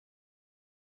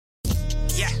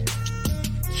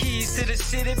to the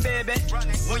city, baby.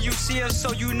 When you see us,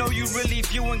 so you know you really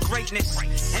viewing greatness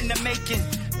in the making.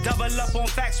 Double up on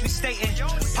facts we stating.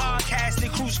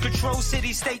 Podcasting, cruise control,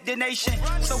 city, state, the nation.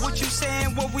 So what you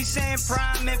saying, what we saying,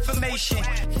 prime information.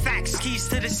 Facts, keys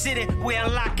to the city, we're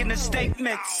unlocking the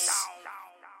statements.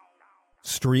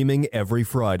 Streaming every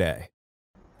Friday.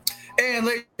 And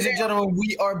ladies and gentlemen,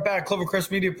 we are back.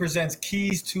 Clovercrest Media presents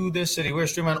Keys to the City. We're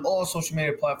streaming on all social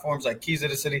media platforms like Keys to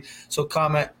the City. So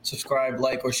comment, subscribe,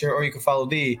 like, or share, or you can follow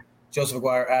the Joseph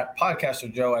Aguirre at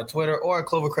Podcaster Joe at Twitter or at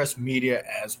Clovercrest Media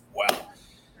as well.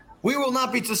 We will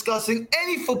not be discussing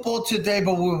any football today,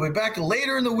 but we will be back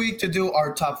later in the week to do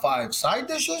our top 5 side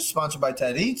dishes, sponsored by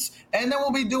Ted Eats. And then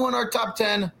we'll be doing our top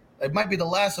 10. It might be the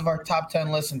last of our top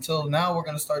 10 lists until now. We're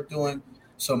going to start doing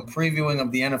some previewing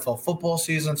of the NFL football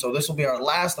season. So this will be our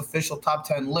last official top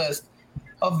 10 list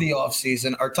of the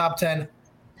offseason. Our top 10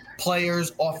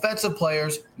 players, offensive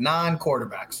players,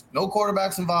 non-quarterbacks. No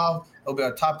quarterbacks involved. It'll be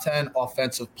our top 10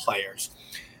 offensive players.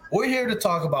 We're here to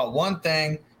talk about one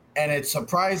thing, and it's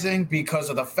surprising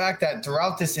because of the fact that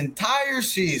throughout this entire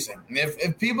season,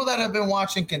 if people that have been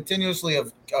watching continuously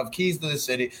of Keys to the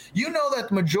City, you know that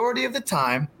the majority of the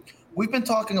time we've been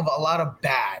talking about a lot of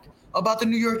bad about the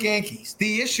New York Yankees,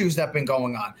 the issues that have been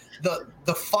going on,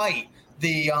 the fight,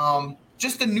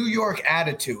 just the New York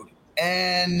attitude.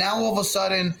 And now all of a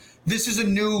sudden, this is a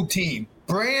new team,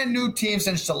 brand new team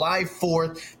since July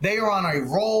 4th. They are on a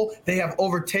roll. They have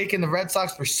overtaken the Red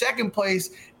Sox for second place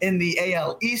in the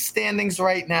AL East standings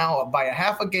right now by a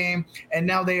half a game. And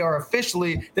now they are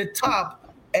officially the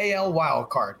top AL wild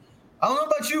card. I don't know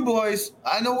about you boys.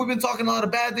 I know we've been talking a lot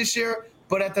of bad this year.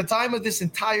 But at the time of this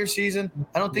entire season,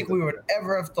 I don't think we would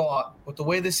ever have thought, with the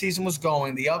way the season was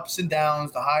going, the ups and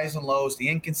downs, the highs and lows, the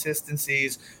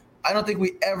inconsistencies, I don't think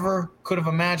we ever could have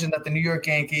imagined that the New York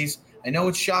Yankees, I know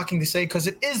it's shocking to say because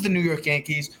it is the New York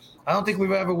Yankees, I don't think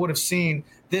we ever would have seen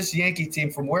this Yankee team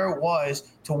from where it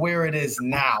was to where it is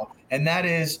now. And that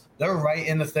is, they're right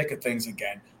in the thick of things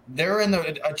again. They're in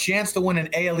a chance to win an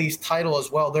AL East title as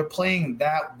well. They're playing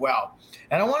that well.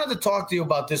 And I wanted to talk to you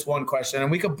about this one question,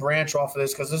 and we could branch off of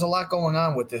this because there's a lot going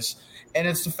on with this. And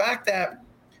it's the fact that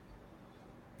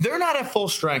they're not at full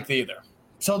strength either.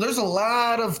 So there's a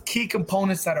lot of key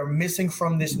components that are missing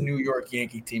from this New York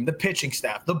Yankee team. The pitching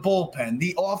staff, the bullpen,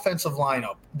 the offensive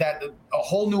lineup, a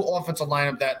whole new offensive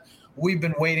lineup that we've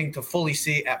been waiting to fully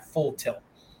see at full tilt.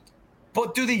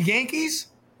 But do the Yankees,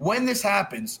 when this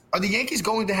happens, are the Yankees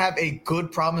going to have a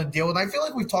good problem to deal with? I feel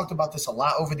like we've talked about this a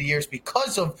lot over the years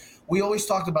because we always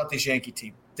talked about this Yankee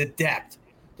team, the depth,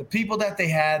 the people that they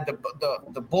had,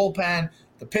 the bullpen,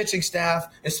 the pitching staff,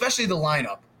 especially the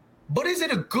lineup. But is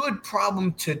it a good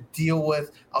problem to deal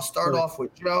with? I'll start off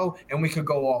with Joe, and we could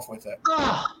go off with it.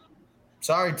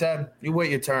 Sorry, Ted. You wait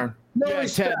your turn. Yeah,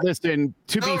 Ted, listen,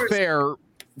 to be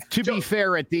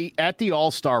fair, at the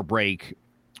All-Star break,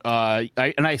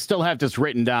 I still have this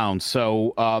written down.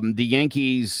 So the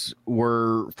Yankees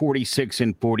were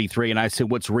 46-43, and I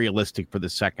said, what's realistic for the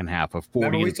second half? A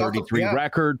 40-33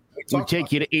 record would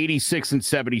take you to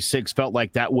 86-76. Felt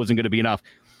like that wasn't going to be enough.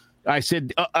 I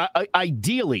said,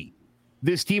 ideally,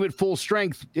 this team at full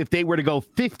strength, if they were to go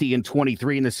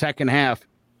 50-23 in the second half,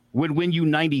 would win you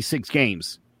 96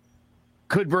 games.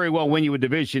 Could very well win you a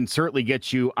division, certainly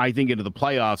get you, I think, into the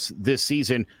playoffs this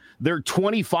season. They're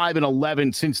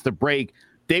 25-11 since the break.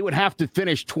 They would have to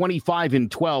finish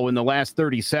 25-12 in the last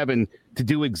 37 to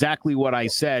do exactly what I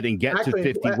said and get to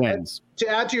 50 wins. To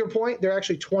add to your point, they're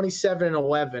actually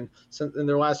 27-11 in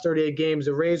their last 38 games.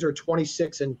 The Rays are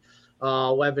 26-11.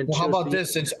 Well, how about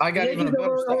this? Since I got even a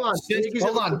better start.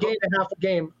 Hold on. Half a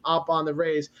game up on the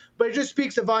Rays. But it just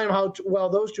speaks to volume how well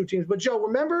those two teams. But, Joe,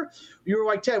 remember, you were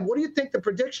like, Ted, what do you think the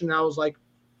prediction? I was like,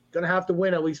 going to have to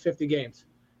win at least 50 games.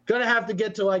 Going to have to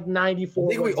get to like 94.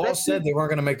 I think we all said they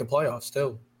weren't going to make the playoffs,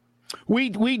 too. We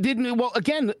didn't. Well,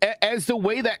 again, as the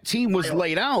way that team was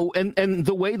laid out and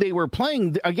the way they were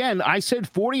playing, again, I said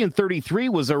 40-33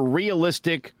 was a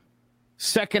realistic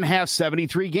second half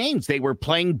 73 games. They were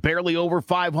playing barely over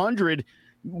 500.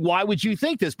 Why would you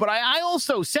think this? But I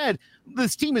also said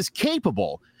this team is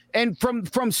capable. And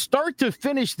from start to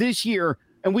finish this year,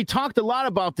 and we talked a lot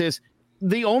about this,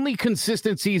 the only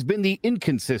consistency has been the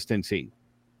inconsistency.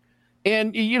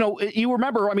 And, you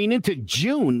remember, into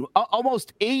June,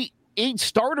 almost eight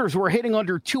starters were hitting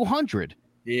under 200.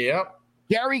 Yep.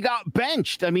 Gary got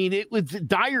benched. It was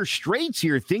dire straits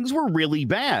here. Things were really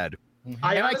bad. Mm-hmm.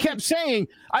 I kept saying,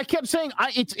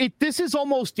 this is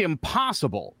almost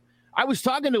impossible. I was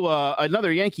talking to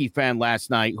another Yankee fan last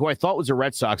night who I thought was a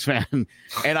Red Sox fan,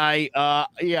 and I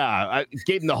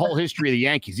gave him the whole history of the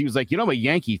Yankees. He was like, I'm a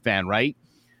Yankee fan, right?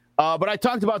 But I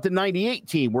talked about the 98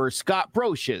 team where Scott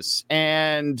Brocious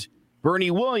and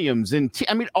Bernie Williams and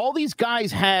all these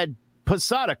guys had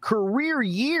Posada career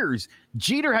years.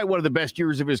 Jeter had one of the best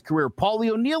years of his career.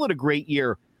 Paulie O'Neill had a great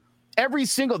year.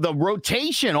 The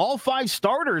rotation, all 5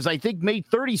 starters, I think made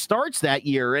 30 starts that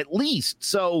year at least.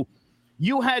 So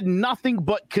you had nothing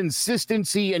but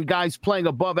consistency and guys playing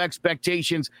above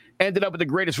expectations, ended up with the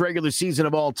greatest regular season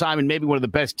of all time and maybe one of the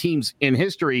best teams in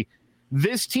history.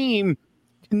 This team,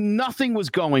 nothing was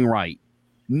going right.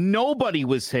 Nobody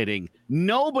was hitting.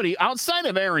 Nobody outside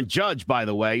of Aaron Judge, by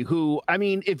the way, who,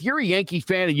 if you're a Yankee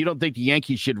fan and you don't think the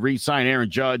Yankees should re-sign Aaron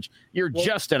Judge, you're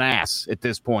just an ass at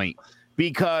this point,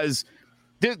 because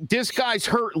this guy's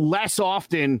hurt less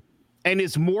often and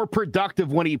is more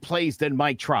productive when he plays than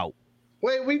Mike Trout.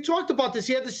 Wait, we talked about this.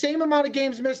 He had the same amount of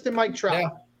games missed than Mike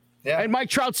Trout. Yeah. And Mike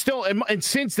Trout still, and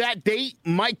since that date,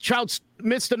 Mike Trout's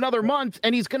missed another month,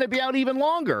 and he's going to be out even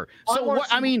longer. So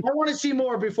I want to see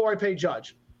more before I pay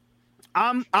Judge.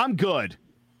 I'm good.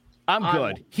 I'm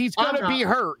good. He's going to be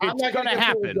hurt. It's going to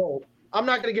happen. I'm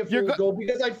not going to get fool's gold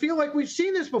because I feel like we've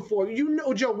seen this before. You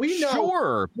know, Joe, we know.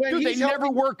 Sure. Dude, they never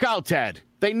work out, Ted.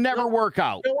 They never work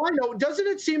out. No, I know. Doesn't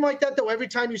it seem like that, though, every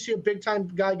time you see a big-time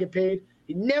guy get paid?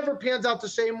 He never pans out the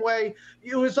same way.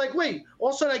 It was like, wait, all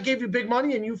of a sudden I gave you big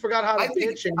money and you forgot how to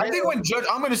pitch. I think when Judge,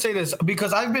 I'm going to say this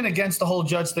because I've been against the whole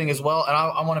Judge thing as well, and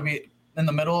I want to be in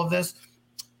the middle of this.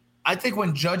 I think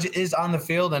when Judge is on the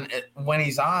field and when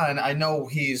he's on, I know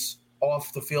he's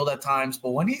off the field at times, but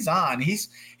when he's on, he's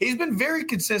been very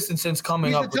consistent since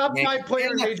coming up. He's a top 5 player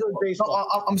in Major League Baseball.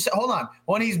 Hold on.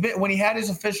 When he had his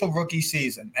official rookie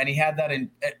season and he had that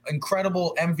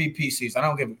incredible MVP season, I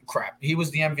don't give a crap. He was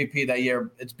the MVP that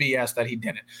year. It's BS that he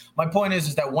didn't. My point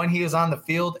is that when he is on the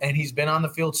field and he's been on the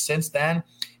field since then,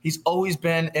 he's always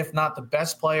been, if not the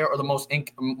best player or the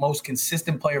most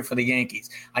consistent player for the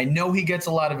Yankees. I know he gets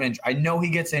a lot of injury. I know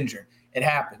he gets injured. It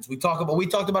happens. We talked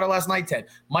about it last night, Ted.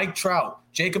 Mike Trout,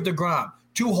 Jacob deGrom,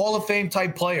 2 Hall of Fame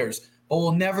type players, but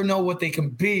we'll never know what they can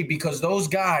be because those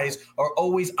guys are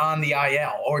always on the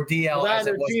IL or DL as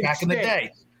it was back in the day.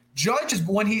 Judge is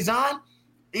when he's on,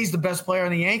 he's the best player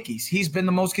in the Yankees. He's been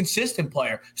the most consistent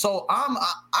player. So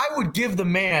I would give the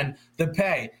man the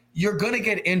pay. You're gonna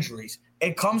get injuries.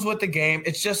 It comes with the game.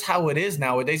 It's just how it is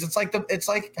nowadays. It's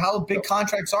like how big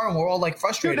contracts are, and we're all like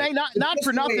frustrated. Dude, not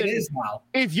for nothing. It is now.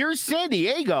 If you're San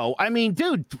Diego,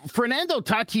 dude, Fernando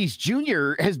Tatis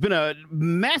Jr. has been a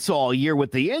mess all year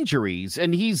with the injuries,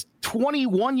 and he's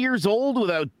 21 years old with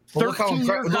a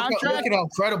 13-year contract. Look at how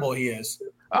incredible he is.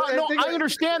 No, I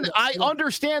understand. I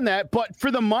understand that, but for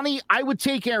the money, I would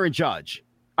take Aaron Judge.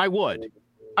 I would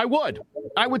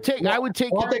take Aaron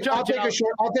Judge.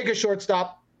 I'll take a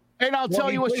shortstop. And I'll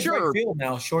tell you sure.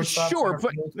 Now, sure,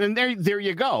 but and there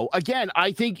you go. Again,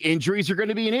 I think injuries are going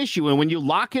to be an issue. And when you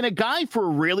lock in a guy for a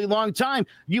really long time,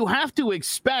 you have to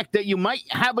expect that you might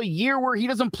have a year where he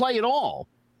doesn't play at all.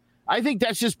 I think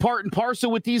that's just part and parcel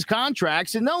with these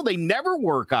contracts. And no, they never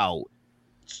work out.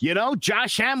 You know,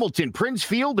 Josh Hamilton, Prince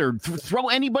Fielder, throw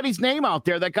anybody's name out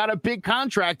there that got a big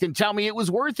contract and tell me it was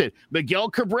worth it. Miguel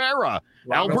Cabrera,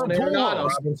 Albert Pujols.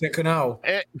 Robinson Cano.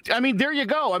 There you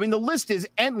go. The list is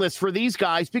endless for these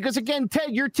guys because, again,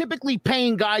 Ted, you're typically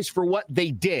paying guys for what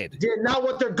they did. Not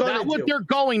what they're going to do. Not what they're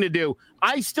going to do.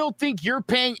 I still think you're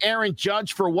paying Aaron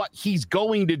Judge for what he's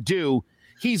going to do.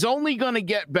 He's only going to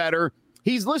get better.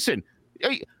 Listen,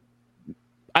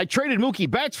 I traded Mookie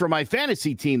Betts for my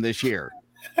fantasy team this year.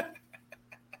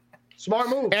 Smart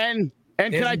move. And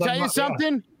can I tell you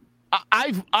something?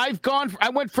 Yeah. I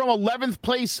went from 11th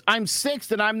place, I'm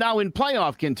 6th, and I'm now in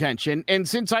playoff contention. And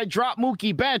since I dropped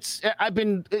Mookie Betts, I've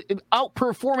been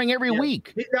outperforming every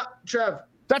week. Trev.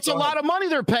 That's a lot of money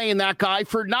they're paying that guy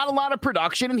for not a lot of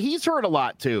production, and he's hurt a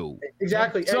lot too.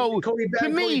 Exactly. So and Cody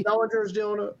Bellinger's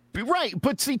doing it. Right,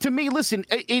 but see, to me, listen,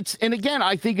 and again,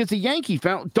 I think as a Yankee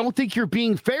fan, don't think you're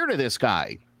being fair to this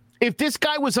guy. If this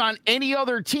guy was on any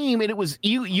other team and it was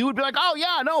you would be like, oh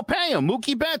yeah, no, pay him.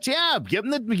 Mookie Betts, yeah, give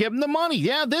him the money.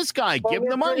 Yeah, this guy, give him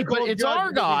the money. But it's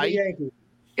our guy.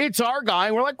 It's our guy.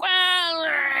 And we're like,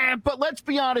 well, but let's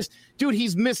be honest, dude,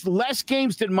 he's missed less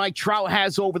games than Mike Trout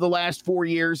has over the last 4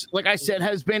 years. Like I said,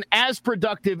 has been as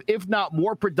productive, if not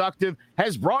more productive,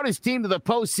 has brought his team to the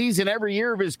postseason every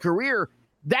year of his career.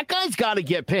 That guy's got to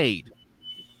get paid.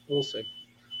 We'll see.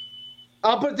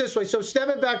 I'll put it this way. So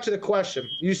stepping back to the question,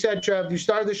 you said, Trev, you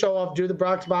started the show off, do the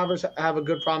Bronx Bombers have a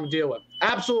good problem to deal with?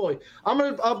 Absolutely.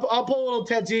 I'll pull a little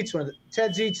Ted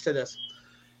Zietz to this.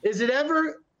 Is it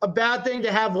ever a bad thing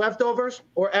to have leftovers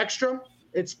or extra?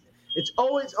 It's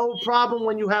always a problem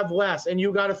when you have less, and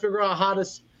you got to figure out how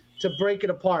to break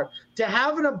it apart. To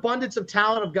have an abundance of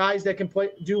talent of guys that can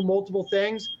do multiple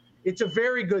things It's a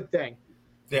very good thing.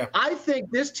 Yeah. I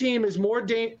think this team is more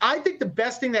I think the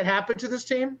best thing that happened to this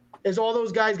team is all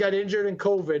those guys got injured in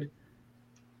COVID,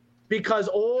 because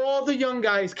all the young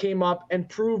guys came up and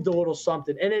proved a little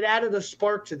something, and it added a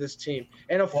spark to this team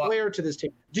and a flair to this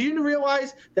team. Do you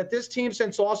realize that this team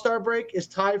since All-Star break is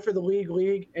tied for the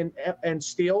league and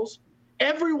steals?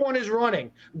 Everyone is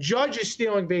running. Judge is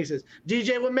stealing bases.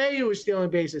 DJ LeMahieu is stealing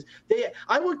bases.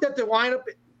 I looked at the lineup,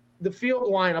 the field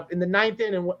lineup in the 9th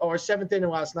inning or 7th inning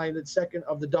last night, the second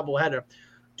of the doubleheader.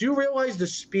 Do you realize the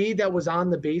speed that was on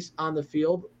the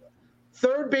field?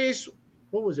 Third base,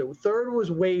 what was it? Third was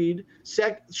Wade.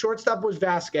 Shortstop was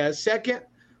Vasquez. Second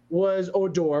was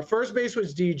Odor. First base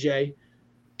was DJ.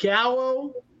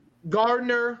 Gallo,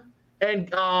 Gardner, and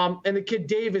the kid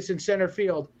Davis in center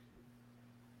field.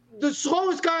 The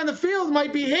slowest guy on the field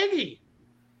might be Higgy.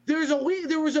 There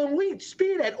was elite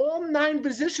speed at all 9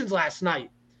 positions last night.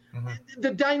 Mm-hmm.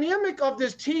 The dynamic of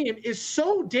this team is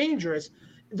so dangerous.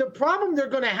 The problem they're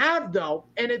going to have, though,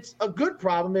 and it's a good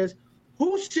problem, is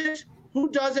who sits, who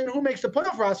doesn't, who makes the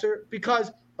playoff roster,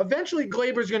 because eventually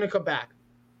Glaber's going to come back.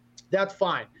 That's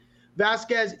fine.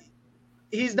 Vasquez,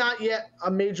 he's not yet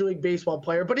a Major League Baseball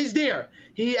player, but he's there.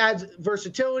 He adds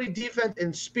versatility, defense,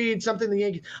 and speed, something the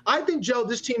Yankees. I think, Joe,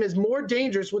 this team is more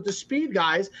dangerous with the speed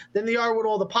guys than they are with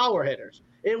all the power hitters.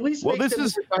 It at least makes them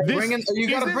you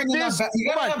got to bring in that.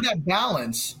 You got to have that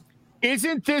balance.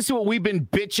 Isn't this what we've been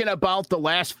bitching about the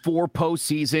last 4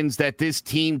 postseasons, that this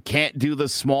team can't do the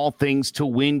small things to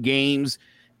win games?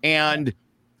 And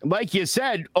like you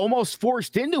said, almost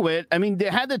forced into it. I mean, they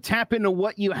had to tap into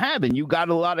what you have, and you got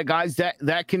a lot of guys that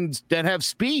have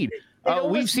speed.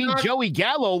 We've seen Joey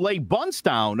Gallo lay bunts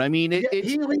down. I mean,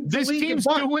 this team's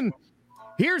doing.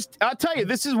 I'll tell you,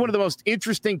 this is one of the most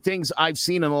interesting things I've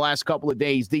seen in the last couple of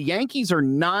days. The Yankees are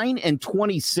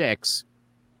 9-26.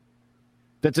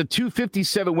 That's a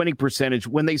 .257 winning percentage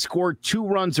when they score 2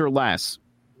 runs or less.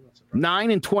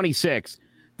 9-26.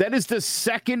 That is the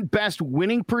second best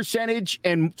winning percentage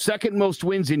and second most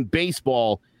wins in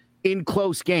baseball in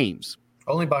close games.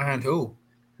 Only behind who?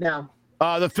 Now,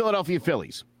 the Philadelphia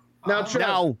Phillies.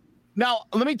 Now,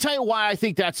 let me tell you why I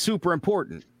think that's super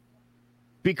important.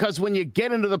 Because when you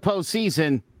get into the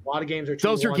postseason, a lot of games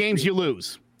those are games you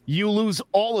lose. You lose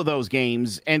all of those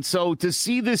games. And so to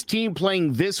see this team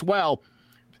playing this well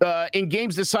in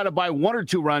games decided by 1 or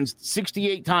 2 runs,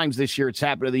 68 times this year it's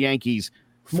happened to the Yankees,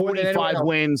 45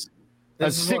 wins,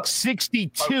 a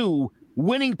 662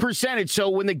 winning percentage. So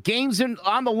when the game's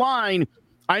on the line,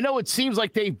 I know it seems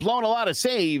like they've blown a lot of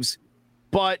saves,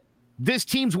 but this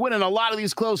team's winning a lot of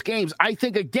these close games. I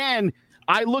think, again,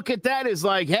 I look at that as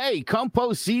like, hey, come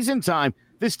postseason time,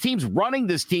 this team's running,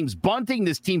 this team's bunting,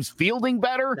 this team's fielding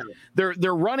better. No.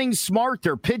 They're running smart,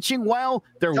 they're pitching well,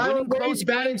 they're winning close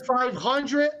batting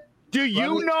 500. Do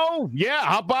you know? Yeah,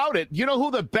 how about it? You know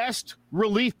who the best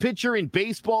relief pitcher in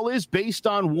baseball is based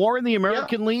on WAR in the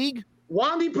American League?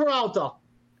 Wandy Peralta.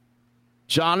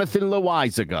 Jonathan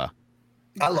Loaizaga.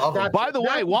 I love him. By the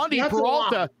way, Wandy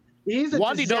Peralta. He's a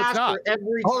disaster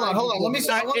every time. Hold on. Let me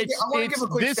say. I want to give a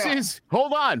quick stat.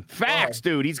 Hold on. Facts,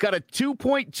 dude. He's got a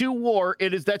 2.2 WAR.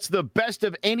 That's the best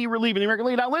of any reliever in the American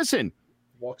League. Now listen.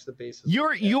 Walks the bases.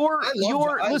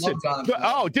 Listen.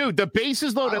 Oh, dude, the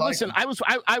bases loaded. Listen,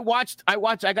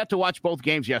 I got to watch both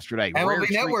games yesterday. MLB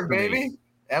Network, baby.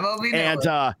 MLB Network.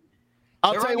 And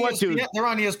I'll tell you what, dude. They're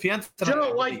on ESPN tonight.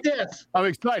 Joe, like this. I'm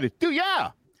excited. Dude,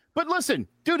 yeah. But listen,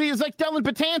 dude, he's like Dellin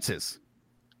Betances.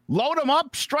 Load them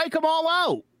up, strike them all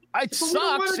out. It sucks. We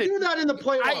don't want to do that in the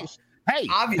playoffs.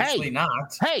 Obviously not.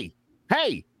 Hey,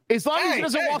 as long as he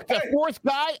doesn't walk the 4th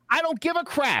guy, I don't give a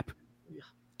crap.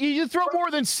 You throw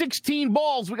more than 16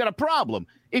 balls, we got a problem.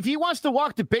 If he wants to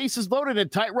walk the bases loaded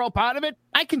and tightrope out of it,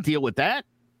 I can deal with that.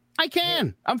 I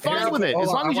can. I'm fine with it, as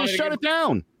long as you shut it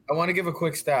down. I want to give a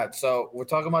quick stat. So we're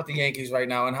talking about the Yankees right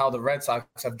now and how the Red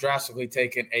Sox have drastically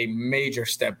taken a major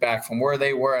step back from where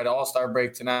they were at All-Star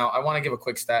break to now. I want to give a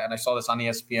quick stat, and I saw this on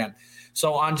ESPN.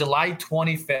 So on July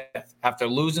 25th, after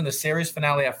losing the series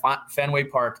finale at Fenway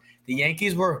Park, the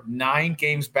Yankees were 9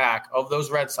 games back of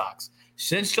those Red Sox.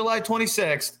 Since July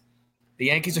 26th, the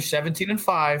Yankees are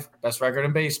 17-5, best record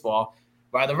in baseball,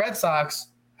 while the Red Sox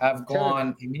have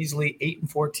gone a measly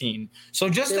 8-14. So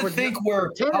just to think how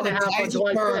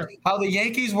the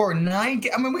Yankees were 9.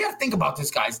 I mean, we got to think about this,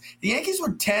 guys. The Yankees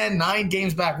were 9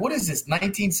 games back. What is this?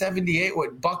 1978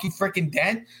 with Bucky freaking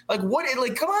Dent? Like what?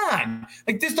 Like come on!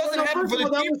 Like this doesn't happen for the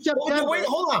team.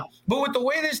 Hold on. But with the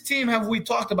way this team we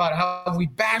talked about how we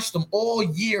bashed them all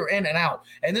year in and out,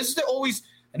 and this is always.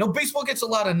 I know baseball gets a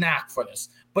lot of knack for this,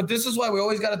 but this is why we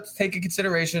always got to take into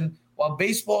consideration while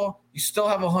baseball, you still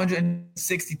have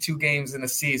 162 games in a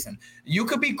season. You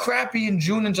could be crappy in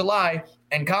June and July,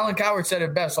 and Colin Cowherd said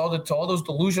it best. All those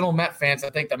delusional Met fans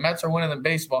that think the Mets are winning in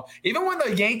baseball. Even when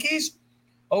the Yankees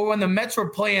or when the Mets were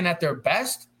playing at their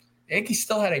best, the Yankees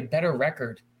still had a better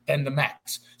record than the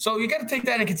Mets. So you got to take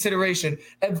that into consideration.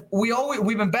 And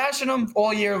we've been bashing them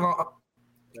all year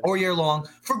long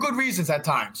for good reasons at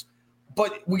times.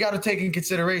 But we got to take in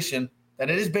consideration that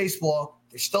it is baseball.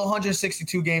 There's still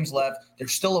 162 games left.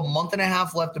 There's still a month and a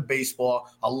half left of baseball.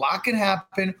 A lot can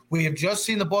happen. We have just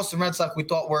seen the Boston Red Sox. We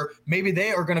thought maybe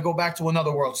they are going to go back to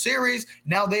another World Series.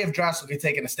 Now they have drastically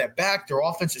taken a step back. Their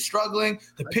offense is struggling.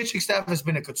 The pitching staff has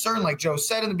been a concern, like Joe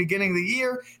said in the beginning of the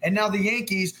year. And now the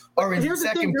Yankees are in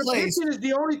second place. Pitching is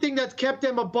the only thing that's kept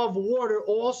them above water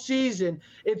all season.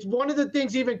 It's one of the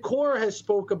things even Cora has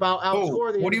spoke about.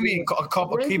 What do you mean? A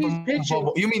couple keep them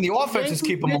above? You mean the offense is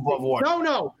keeping them above water?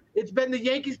 No. It's been the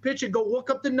Yankees pitching. Go look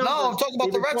up the numbers. No, I'm talking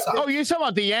about the Red Sox. Oh, you're talking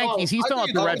about the Yankees. He's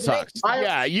talking about the Red Sox.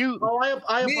 I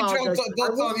apologize. Me and Joe don't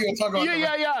tell you talking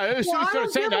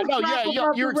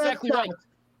about You're exactly right.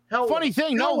 Funny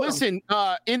thing, listen.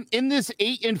 In this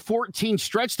 8-14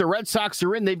 stretch, the Red Sox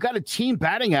are in. They've got a team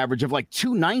batting average of like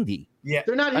 290. Yeah,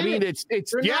 they're not. I mean, it's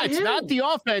not the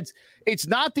offense. It's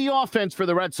not the offense for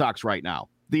the Red Sox right now.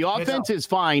 The offense is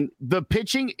fine. The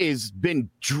pitching has been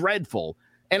dreadful.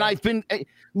 And I've been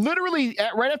literally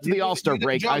right after the All-Star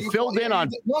break, I filled in on.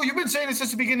 No, you've been saying this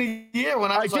since the beginning of the year when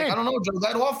I was like, I don't know, Joe,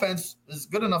 that offense is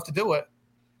good enough to do it.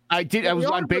 I did. I was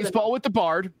on Baseball with the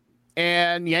Bard,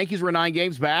 and Yankees were 9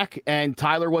 games back, and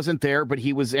Tyler wasn't there, but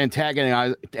he was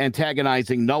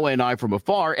antagonizing Noah and I from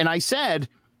afar. And I said,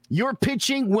 your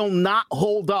pitching will not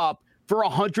hold up for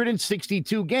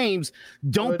 162 games.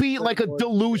 Don't be like a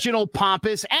delusional,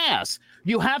 pompous ass.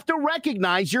 You have to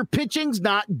recognize your pitching's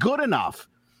not good enough.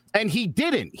 And he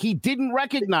didn't. He didn't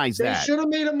recognize that. They should have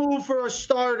made a move for a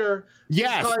starter.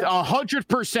 Yes,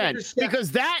 100%. Because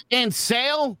that and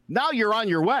Sale, now you're on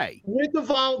your way. With the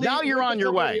Valdi, now you're on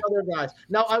your way. Other guys.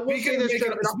 Now I will say this.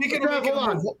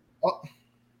 Hold on.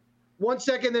 1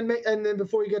 second, and then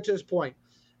before you get to this point,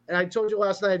 and I told you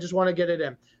last night, I just want to get it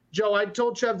in. Joe, I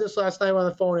told Trev this last night on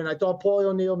the phone, and I thought Paulie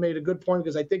O'Neill made a good point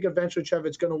because I think eventually, Trev,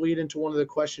 it's going to lead into one of the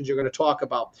questions you're going to talk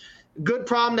about. Good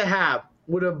problem to have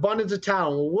with abundance of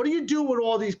talent. Well, what do you do with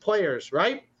all these players,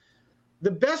 right?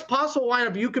 The best possible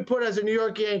lineup you could put as a New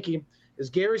York Yankee is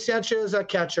Gary Sanchez at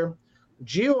catcher,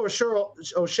 Gio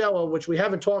Urshela, which we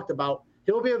haven't talked about.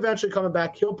 He'll be eventually coming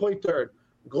back. He'll play third.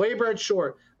 Gleyber at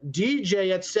short,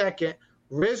 DJ at second,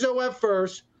 Rizzo at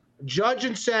first, Judge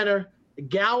in center,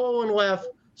 Gallo in left,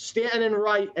 Stanton in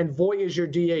right, and Voit is your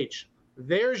DH.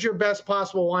 There's your best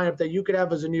possible lineup that you could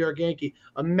have as a New York Yankee.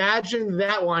 Imagine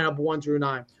that lineup 1 through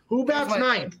 9. Who bats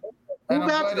ninth? Here's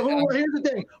the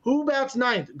thing. Who bats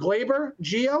ninth? Gleyber?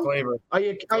 Gio? Gleyber.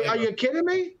 Are you kidding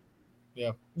me?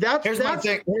 Yeah. Here's my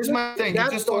thing.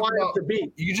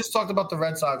 You just talked about the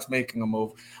Red Sox making a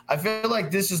move. I feel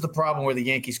like this is the problem where the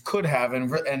Yankees could have,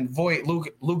 and Voit,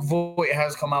 Luke Voit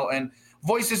has come out and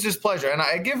voices his pleasure. And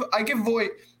I give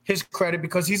Voit his credit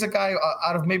because he's a guy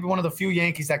out of maybe one of the few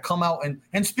Yankees that come out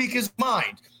and speak his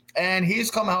mind. And he's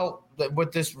come out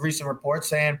with this recent report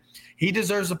saying he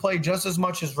deserves to play just as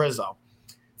much as Rizzo.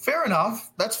 Fair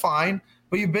enough. That's fine.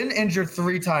 But you've been injured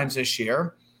 3 times this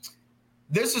year.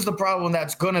 This is the problem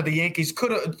the Yankees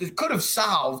could have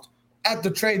solved at the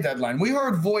trade deadline. We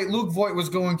heard Luke Voit was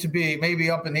going to be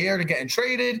maybe up in the air to getting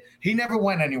traded. He never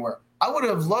went anywhere. I would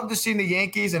have loved to see the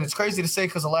Yankees, and it's crazy to say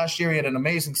because of last year he had an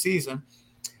amazing season,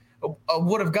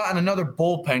 would have gotten another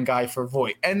bullpen guy for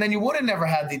Voit. And then you would have never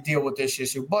had to deal with this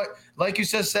issue. But like you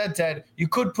just said, Ted, you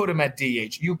could put him at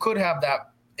DH. You could have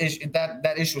that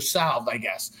issue solved, I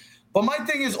guess. But my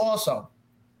thing is also,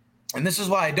 and this is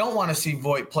why I don't want to see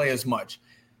Voit play as much,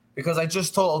 because I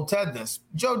just told Ted this.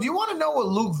 Joe, do you want to know what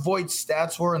Luke Voigt's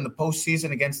stats were in the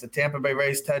postseason against the Tampa Bay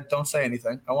Rays? Ted, don't say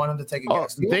anything. I want him to take a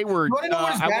guess. They were. You want to know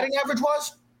what his batting average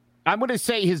was? I'm going to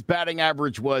say his batting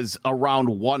average was around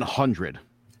 100.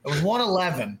 It was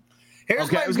 111. I was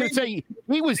going to say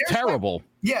he was terrible.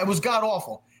 It was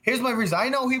god-awful. Here's my reason. I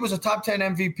know he was a top 10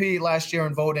 MVP last year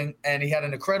in voting, and he had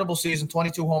an incredible season,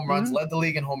 22 home runs, led the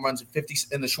league in home runs, 50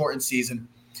 in the shortened season.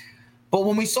 But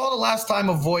when we saw the last time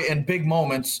of Voit in big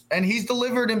moments, and he's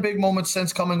delivered in big moments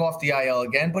since coming off the IL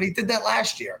again, but he did that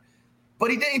last year. but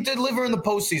he didn't deliver in the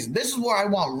postseason. This is where I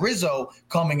want Rizzo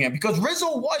coming in, because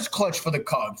Rizzo was clutch for the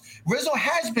Cubs. Rizzo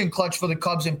has been clutch for the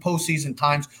Cubs in postseason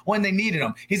times when they needed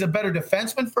him. He's a better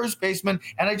defenseman, first baseman,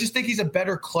 and I just think he's a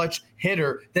better clutch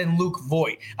hitter than Luke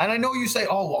Voit. And I know you say,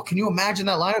 oh, well, can you imagine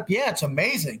that lineup? Yeah, it's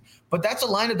amazing. But that's a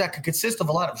lineup that could consist of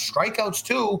a lot of strikeouts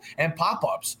too and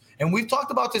pop-ups. And we've talked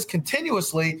about this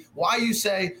continuously, why you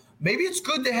say maybe it's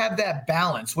good to have that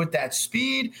balance with that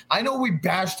speed. I know we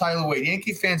bash Tyler Wade.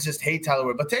 Yankee fans just hate Tyler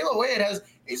Wade. But Taylor Wade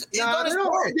he's done his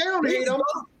part. They don't hate him.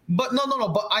 But no.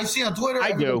 But I see on Twitter.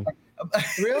 I do.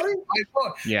 Really?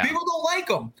 Yeah. People don't like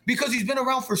him because he's been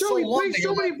around for so long. Why is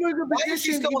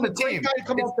he still on the team?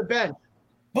 Come off the bench.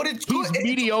 But it's he's good.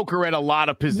 mediocre at a lot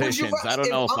of positions. I don't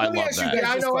know if I love that. Yeah,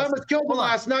 I know. I almost killed him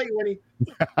last night when he.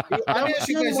 Let me ask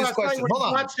you guys this question. Hold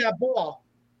on. Watch that ball.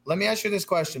 Let me ask you this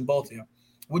question, both of you.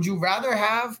 Would you rather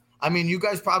have? I mean, you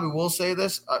guys probably will say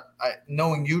this,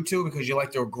 knowing you two, because you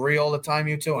like to agree all the time,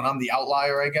 you two, and I'm the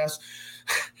outlier, I guess.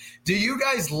 Do you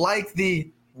guys like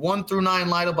the 1 through 9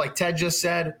 lineup, like Ted just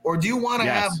said, or do you want to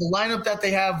have the lineup that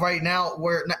they have right now,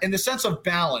 where, in the sense of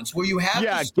balance, where you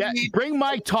have bring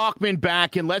Mike Tauchman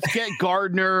back and let's get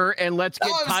Gardner and let's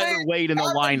get Tyler Wade in the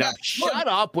lineup. Shut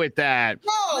up with that.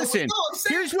 Listen,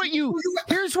 here's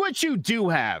what you do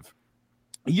have.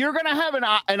 You're going to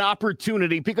have an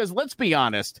opportunity, because let's be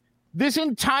honest, this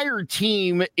entire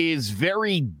team is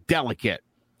very delicate.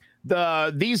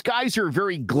 These guys are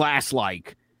very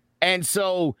glass-like, and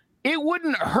so it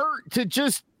wouldn't hurt to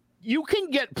just, you can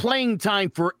get playing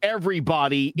time for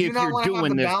everybody if you're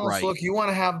doing this right. Look, you want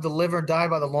to have the live or die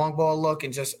by the long ball look,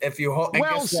 and just if you hold on.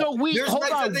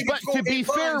 But to be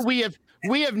fair, we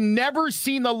have never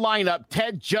seen the lineup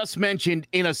Ted just mentioned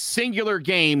in a singular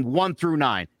game 1 through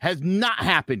 9. Has not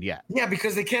happened yet. Yeah,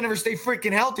 because they can't ever stay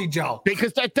freaking healthy, Joe.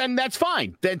 Because then that's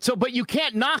fine. But you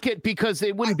can't knock it because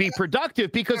it wouldn't be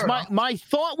productive. Because my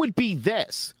thought would be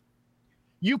this.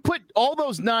 You put all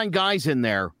those 9 guys in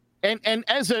there, and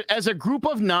as a group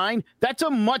of 9, that's a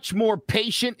much more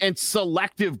patient and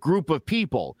selective group of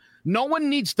people. No one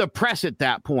needs to press at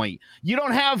that point. You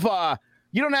don't have a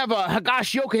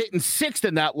Higashioka hitting 6th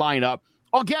in that lineup.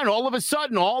 Again, all of a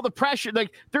sudden, all the pressure,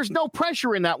 there's no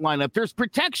pressure in that lineup. There's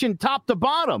protection top to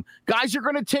bottom. Guys are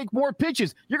going to take more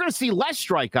pitches. You're going to see less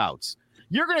strikeouts.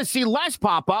 You're going to see less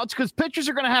pop-outs because pitchers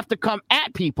are going to have to come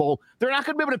at people. They're not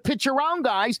going to be able to pitch around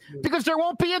guys because there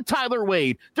won't be a Tyler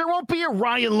Wade. There won't be a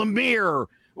Ryan Lemire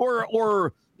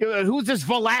or who's this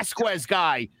Velasquez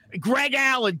guy? Greg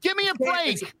Allen. Give me a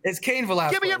break. It's Cain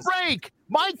Velasquez. Give me a break.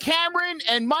 Mike Cameron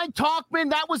and Mike Tauchman,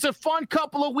 that was a fun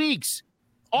couple of weeks.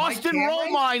 Austin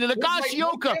Romine and Higashioka.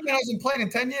 Mike Cameron hasn't played in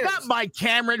 10 years. Not Mike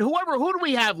Cameron. Who do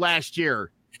we have last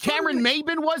year? Cameron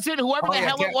Maben, was it? Whoever the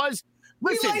hell it was.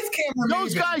 Listen,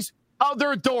 those guys,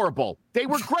 they're adorable. They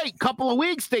were great. Couple of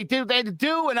weeks, they had to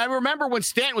do. And I remember when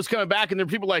Stanton was coming back, and there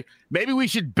were people like, maybe we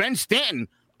should bench Stanton.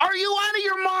 Are you out of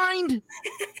your mind?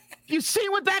 You see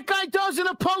what that guy does in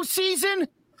the postseason?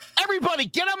 Everybody,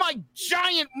 get on my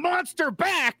giant monster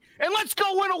back, and let's go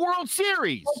win a World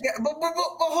Series. Okay, but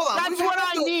hold on. That's what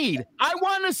I need. I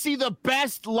want to see the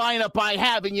best lineup I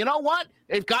have. And you know what?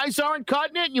 If guys aren't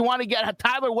cutting it, and you want to get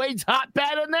Tyler Wade's hot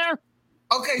bat in there,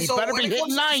 okay, so if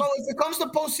it comes to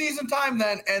postseason time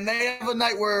then, and they have a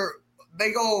night where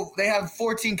they have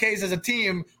 14 Ks as a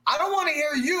team, I don't want to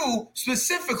hear you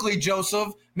specifically, Joseph,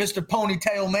 Mr.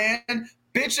 Ponytail Man,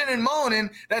 bitching and moaning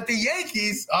that the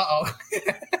Yankees,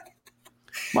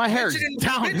 my hair's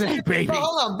down there, baby.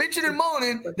 Hold on, bitching and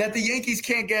moaning that the Yankees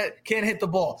can't hit the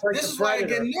ball. Like this is why I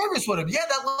get nervous with him. Yeah,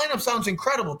 that lineup sounds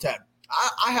incredible, Ted.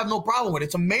 I have no problem with it.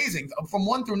 It's amazing. From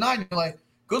 1 through 9, you're like,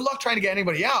 good luck trying to get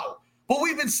anybody out. But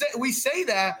we say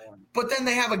that, but then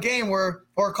they have a game or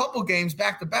a couple games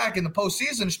back to back in the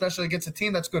postseason, especially against a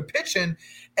team that's good pitching,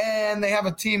 and they have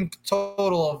a team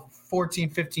total of 14,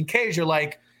 15 Ks. You're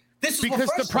like, this is because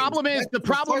the problem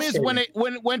is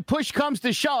when push comes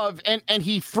to shove and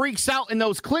he freaks out in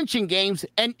those clinching games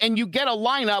and you get a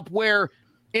lineup where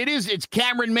it's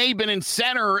Cameron Maben in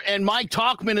center and Mike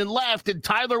Tauchman in left and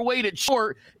Tyler Wade at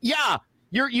short. Yeah.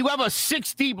 You have a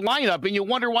 6-deep lineup, and you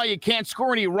wonder why you can't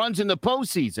score any runs in the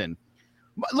postseason.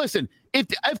 Listen, if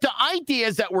the idea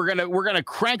is that we're gonna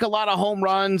crank a lot of home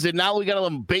runs, and now we got a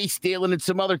little base stealing and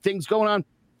some other things going on,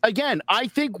 again, I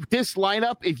think this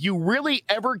lineup, if you really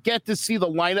ever get to see the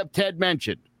lineup Ted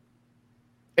mentioned,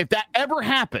 if that ever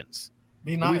happens,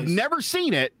 be nice. We've never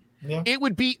seen it. Yeah. It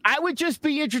would be. I would just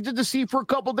be interested to see for a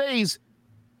couple days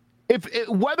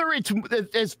whether it's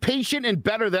as patient and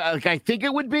better than I think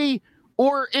it would be.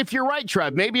 Or if you're right,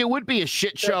 Trev, maybe it would be a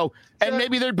shit show, and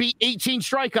maybe there'd be 18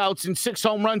 strikeouts and 6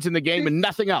 home runs in the game and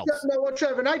nothing else. No,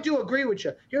 Trev, and I do agree with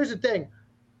you. Here's the thing.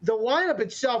 the lineup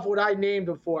itself, what I named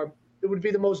before, it would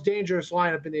be the most dangerous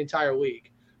lineup in the entire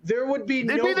league. There would be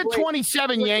They'd be the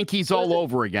 27 Yankees all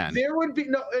over again. There would be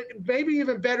maybe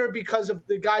even better because of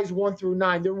the guys 1 through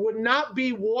 9. There would not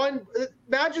be one.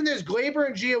 Imagine this: Glaber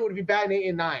and Gio would be batting 8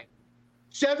 and 9.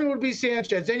 7 would be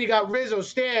Sanchez. Then you got Rizzo,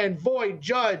 Stan, Voit,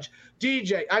 Judge,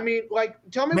 DJ. I mean, like,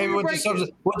 tell me maybe with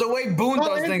the way Boone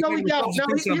does things. Maybe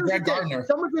Gardner.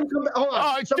 Someone's gonna come. Hold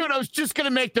on. Dude, I was just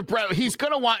gonna make he's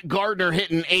gonna want Gardner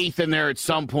hitting 8th in there at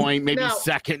some point, maybe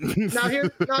 2nd.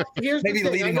 Here's maybe the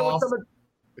thing. leading off.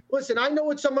 Listen, I know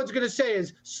what someone's going to say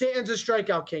is Stanton's a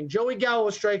strikeout king. Joey Gallo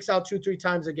strikes out 2-3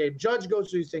 times a game. Judge goes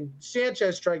through these things.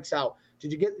 Sanchez strikes out.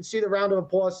 Did you see the round of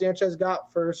applause Sanchez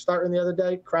got for starting the other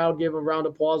day? Crowd gave him a round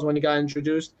of applause when he got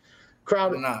introduced.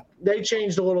 They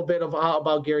changed a little bit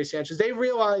about Gary Sanchez. They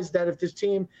realized that if this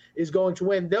team is going to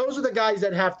win, those are the guys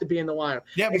that have to be in the lineup.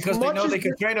 Yeah, because they know they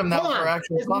can trade them now for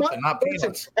actual something, not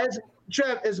peanuts.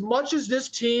 As much as this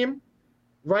team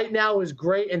right now is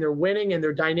great and they're winning and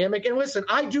they're dynamic. And listen,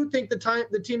 I do think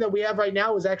the team that we have right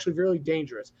now is actually really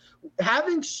dangerous.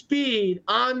 Having speed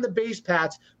on the base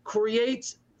paths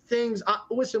creates things.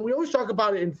 Listen, we always talk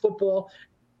about it in football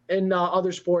and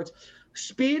other sports.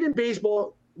 Speed in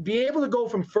baseball, being able to go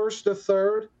from first to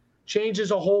third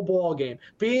changes a whole ball game.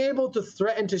 Being able to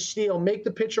threaten to steal, make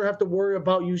the pitcher have to worry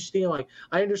about you stealing.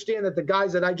 I understand that the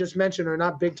guys that I just mentioned are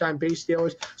not big-time base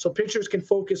stealers, so pitchers can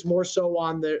focus more so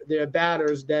on their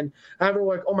batters than having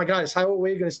like, oh my God, is Highway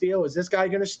Wade going to steal? Is this guy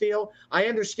going to steal? I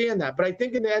understand that, but I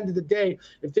think in the end of the day,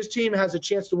 if this team has a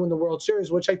chance to win the World Series,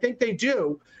 which I think they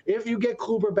do, if you get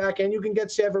Kluber back and you can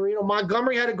get Severino.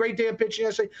 Montgomery had a great day of pitching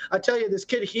yesterday. I tell you, this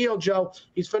kid healed, Joe.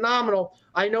 He's phenomenal.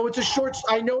 I know it's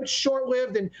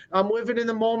short-lived, and I'm living in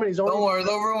the moment. Don't worry,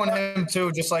 they'll ruin him too,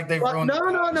 just like they've ruined.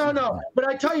 No. But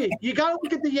I tell you, you got to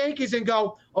look at the Yankees and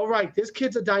go, all right, this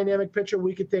kid's a dynamic pitcher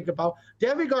we could think about.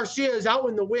 Deivi Garcia is out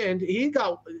in the wind. He's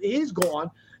gone.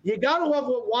 You got to love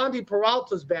what Wandy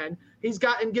Peralta's been. He's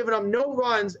given up no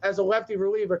runs as a lefty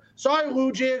reliever. Sorry,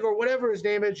 Lujig, or whatever his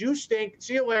name is. You stink.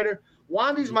 See you later.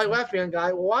 Wandy's my left-hand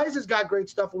guy. Well, Wise has got great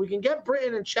stuff. We can get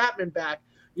Britton and Chapman back.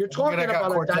 You're talking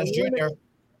about a dynamic.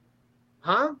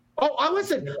 Huh? Oh,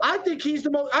 listen. I think he's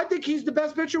the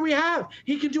best pitcher we have.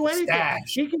 He can do anything.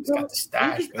 He can do.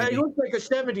 He looks like a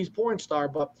 '70s porn star,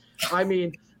 but I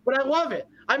love it.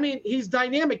 I mean, he's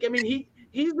dynamic. I mean,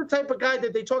 he's the type of guy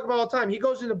that they talk about all the time. He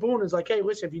goes into Boone and is like, hey,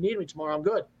 listen, if you need me tomorrow, I'm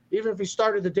good. Even if he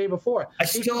started the day before.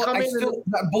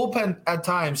 That bullpen at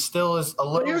times still is a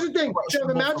little. But here's the thing, Jeff,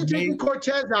 imagine taking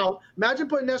Cortez out. Imagine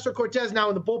putting Nestor Cortez now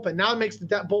in the bullpen. Now it makes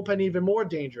that bullpen even more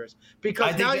dangerous.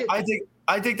 Because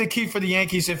I think the key for the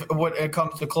Yankees, if what it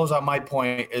comes to close out my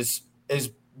point, is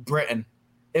Britton.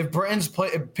 If Britton's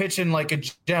pitching like a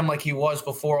gem like he was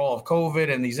before all of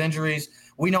COVID and these injuries,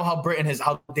 we know how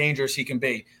dangerous he can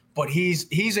be. But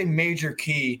he's a major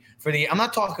key for I'm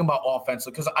not talking about offense,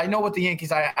 because I know what the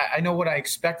Yankees, I know what I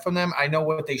expect from them. I know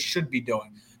what they should be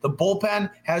doing. The bullpen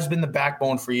has been the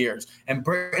backbone for years, and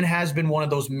Britton has been one of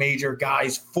those major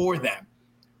guys for them.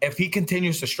 If he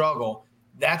continues to struggle,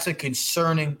 that's a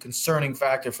concerning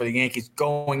factor for the Yankees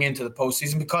going into the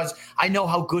postseason, because I know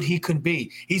how good he can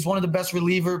be. He's one of the best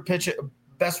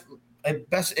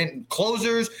best in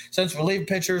closers since relief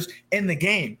pitchers in the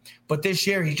game. But this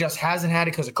year he just hasn't had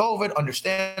it because of COVID,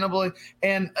 understandably,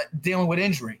 and dealing with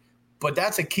injury. But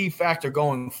that's a key factor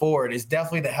going forward, is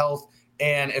definitely the health,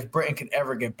 and if Britton can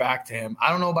ever get back to him.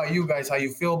 I don't know about you guys, how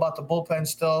you feel about the bullpen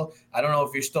still. I don't know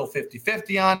if you're still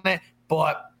 50-50 on it,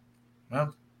 but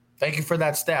thank you for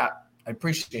that stat. I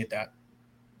appreciate that.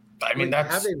 I mean,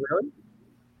 have they really?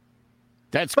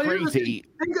 That's crazy.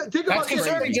 Think that's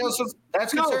concerning, Joseph.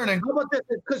 That's concerning. How about this?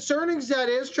 As concerning as that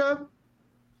is, Trev,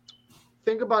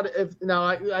 think about it.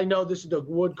 I know this is the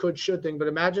would, could, should thing, but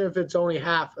imagine if it's only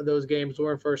half of those games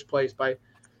we're in first place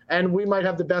and we might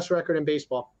have the best record in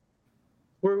baseball.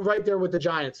 We're right there with the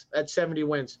Giants at 70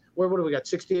 wins. What do we got?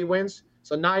 68 wins?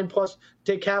 So 9 plus.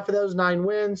 Take half of those, 9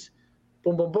 wins.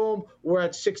 Boom, boom, boom. We're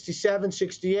at 67,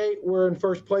 68. We're in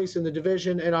first place in the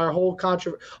division, and our whole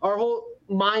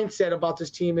mindset about this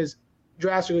team is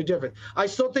drastically different. I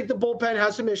still think the bullpen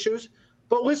has some issues,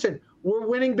 but listen, we're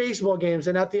winning baseball games,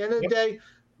 and at the end of the day,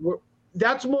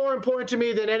 that's more important to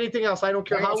me than anything else. I don't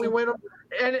care how we win them.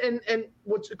 And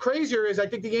what's crazier is I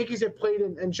think the Yankees have played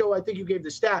and Joe, I think you gave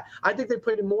the stat. I think they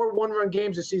played in more one-run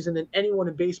games this season than anyone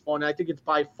in baseball, and I think it's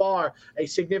by far a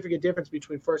significant difference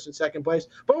between first and second place.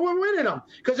 But we're winning them,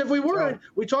 because if we weren't,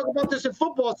 we talk about this in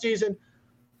football season,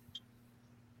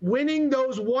 winning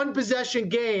those one-possession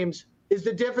games is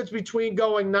the difference between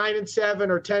going 9-7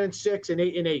 or 10-6 and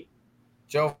 8-8.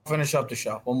 Joe, finish up the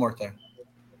show. One more thing.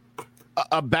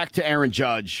 back to Aaron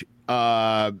Judge.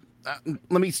 Let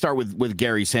me start with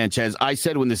Gary Sanchez. I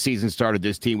said when the season started,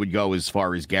 this team would go as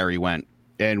far as Gary went.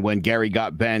 And when Gary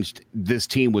got benched, this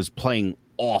team was playing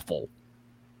awful.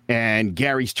 And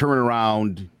Gary's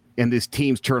turnaround and this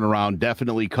team's turnaround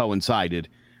definitely coincided,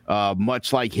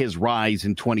 much like his rise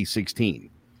in 2016.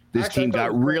 This team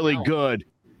got really good.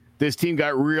 This team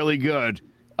got really good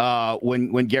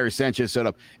when Gary Sanchez set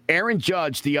up. Aaron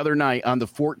Judge the other night on the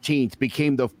 14th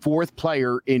became the fourth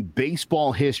player in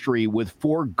baseball history with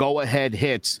 4 go-ahead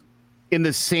hits in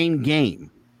the same game.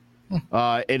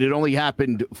 It had only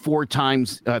happened 4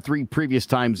 times, 3 previous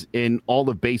times in all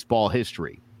of baseball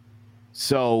history.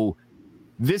 So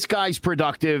this guy's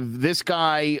productive. This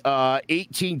guy,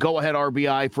 18 go-ahead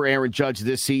RBI for Aaron Judge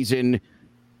this season.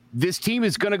 This team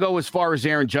is going to go as far as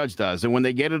Aaron Judge does. And when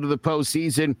they get into the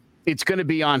postseason, it's going to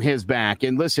be on his back.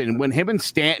 And listen, when him and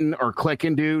Stanton are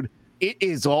clicking, dude, it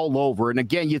is all over. And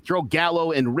again, you throw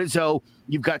Gallo and Rizzo,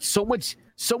 you've got so much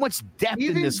depth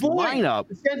even in this lineup.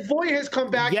 And Voit has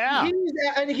come back. Yeah.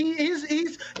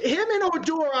 He's him and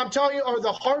Odor, I'm telling you, are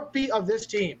the heartbeat of this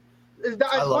team. Do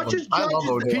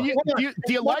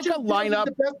you like a lineup?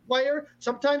 The best player.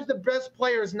 Sometimes the best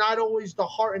player is not always the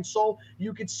heart and soul.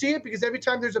 You can see it because every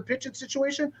time there's a pitching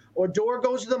situation, Odor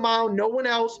goes to the mound. No one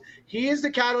else. He is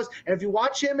the catalyst. And if you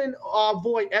watch him and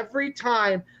Voit, every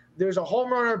time there's a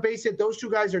home run or a base hit, those two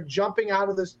guys are jumping out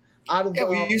of this.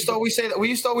 We used to always say that. We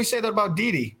used to always say that about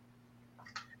Didi.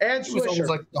 And Swisher.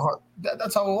 Like the heart.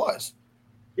 That's how it was.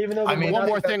 Even though one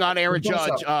more thing on Aaron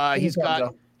Judge. He's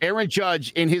got. Aaron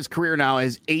Judge in his career now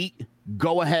has 8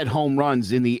 go-ahead home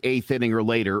runs in the 8th inning or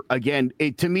later. Again,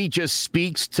 it to me just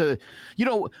speaks to,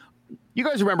 you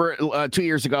guys remember 2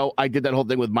 years ago, I did that whole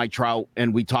thing with Mike Trout,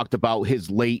 and we talked about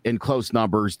his late and close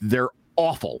numbers. They're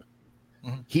awful.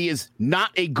 Mm-hmm. He is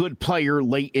not a good player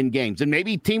late in games, and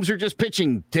maybe teams are just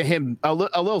pitching to him a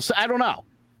little. I don't know.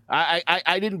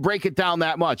 I didn't break it down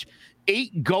that much.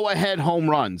 8 go-ahead home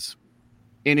runs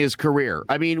in his career.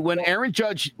 I mean, when Aaron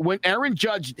Judge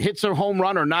hits a home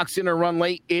run or knocks in a run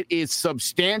late, it is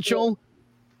substantial,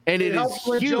 and it is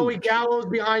huge. Joey Gallo's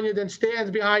behind you, then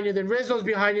Stan's behind you, then Rizzo's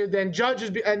behind you, then Judge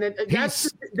is, and then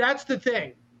that's the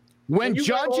thing. When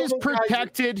Judge is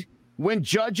protected,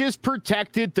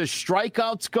 the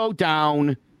strikeouts go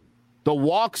down, the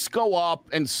walks go up,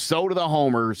 and so do the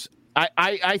homers.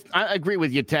 I agree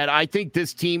with you, Ted. I think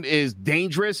this team is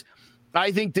dangerous.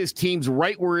 I think this team's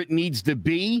right where it needs to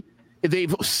be.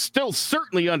 They've still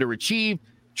certainly underachieved.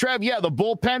 Trev, yeah, the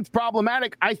bullpen's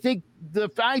problematic. I think the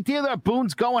idea that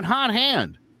Boone's going hot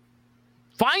hand.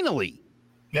 Finally.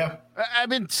 Yeah. I've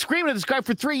been screaming at this guy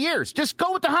for 3 years. Just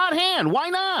go with the hot hand. Why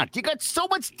not? You got so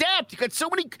much depth. You got so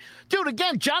many. Dude,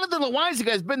 again, Jonathan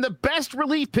Loaisiga has been the best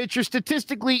relief pitcher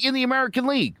statistically in the American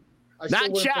League.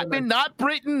 Not Chapman, not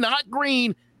Britton, not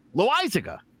Green.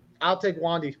 Loaisiga. I'll take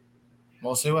Wandy.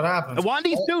 We'll see what happens.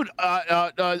 Wandy's, dude,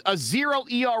 a 0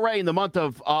 ERA in the month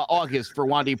of August for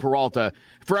Wandy Peralta.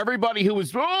 For everybody who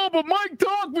was, but Mike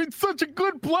Tauchman's such a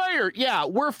good player. Yeah,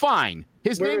 we're fine.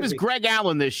 His name is Greg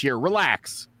Allen this year.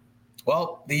 Relax.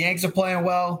 Well, the Yanks are playing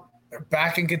well. They're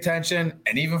back in contention,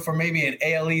 and even for maybe an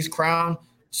AL East crown.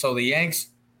 So the Yanks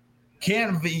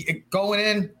can be going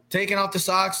in, taking out the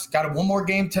Sox. Got one more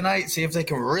game tonight. See if they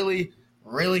can really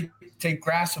take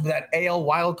grasp of that AL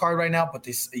wild card right now, but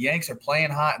the Yanks are playing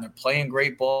hot and they're playing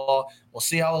great ball. We'll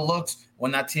see how it looks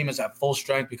when that team is at full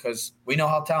strength because we know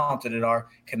how talented they are.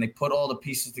 Can they put all the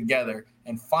pieces together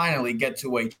and finally get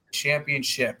to a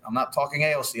championship? I'm not talking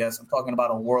ALCS. I'm talking about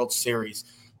a World Series.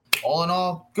 All in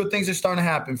all, good things are starting to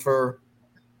happen for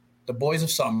the boys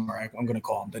of summer, I'm going to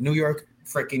call them, the New York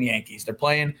freaking Yankees. They're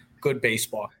playing good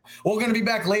baseball. We're going to be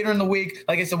back later in the week.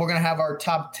 Like I said, we're going to have our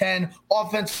top 10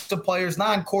 offensive players,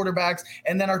 non-quarterbacks,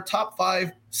 and then our top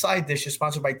 5 side dishes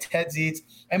sponsored by Ted's Eats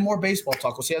and more baseball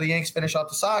talk. We'll see how the Yanks finish out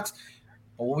the Sox,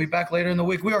 but we'll be back later in the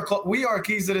week. We are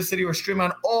Keys to the City. We're streaming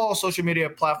on all social media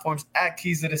platforms at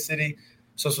Keys to the City.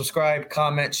 So subscribe,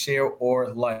 comment, share,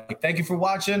 or like. Thank you for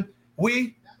watching.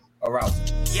 We are out.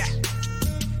 Yeah.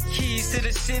 Keys to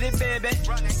the city, baby.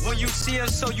 When you see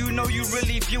us, so you know you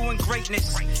really viewing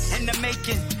greatness in the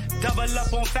making. Double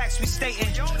up on facts we stating.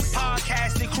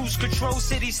 Podcasting, cruise control,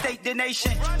 city, state, the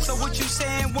nation. So what you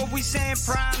saying, what we saying,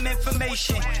 prime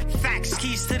information. Facts,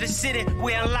 keys to the city,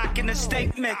 we're unlocking the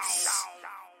statements.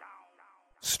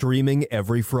 Streaming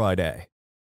every Friday.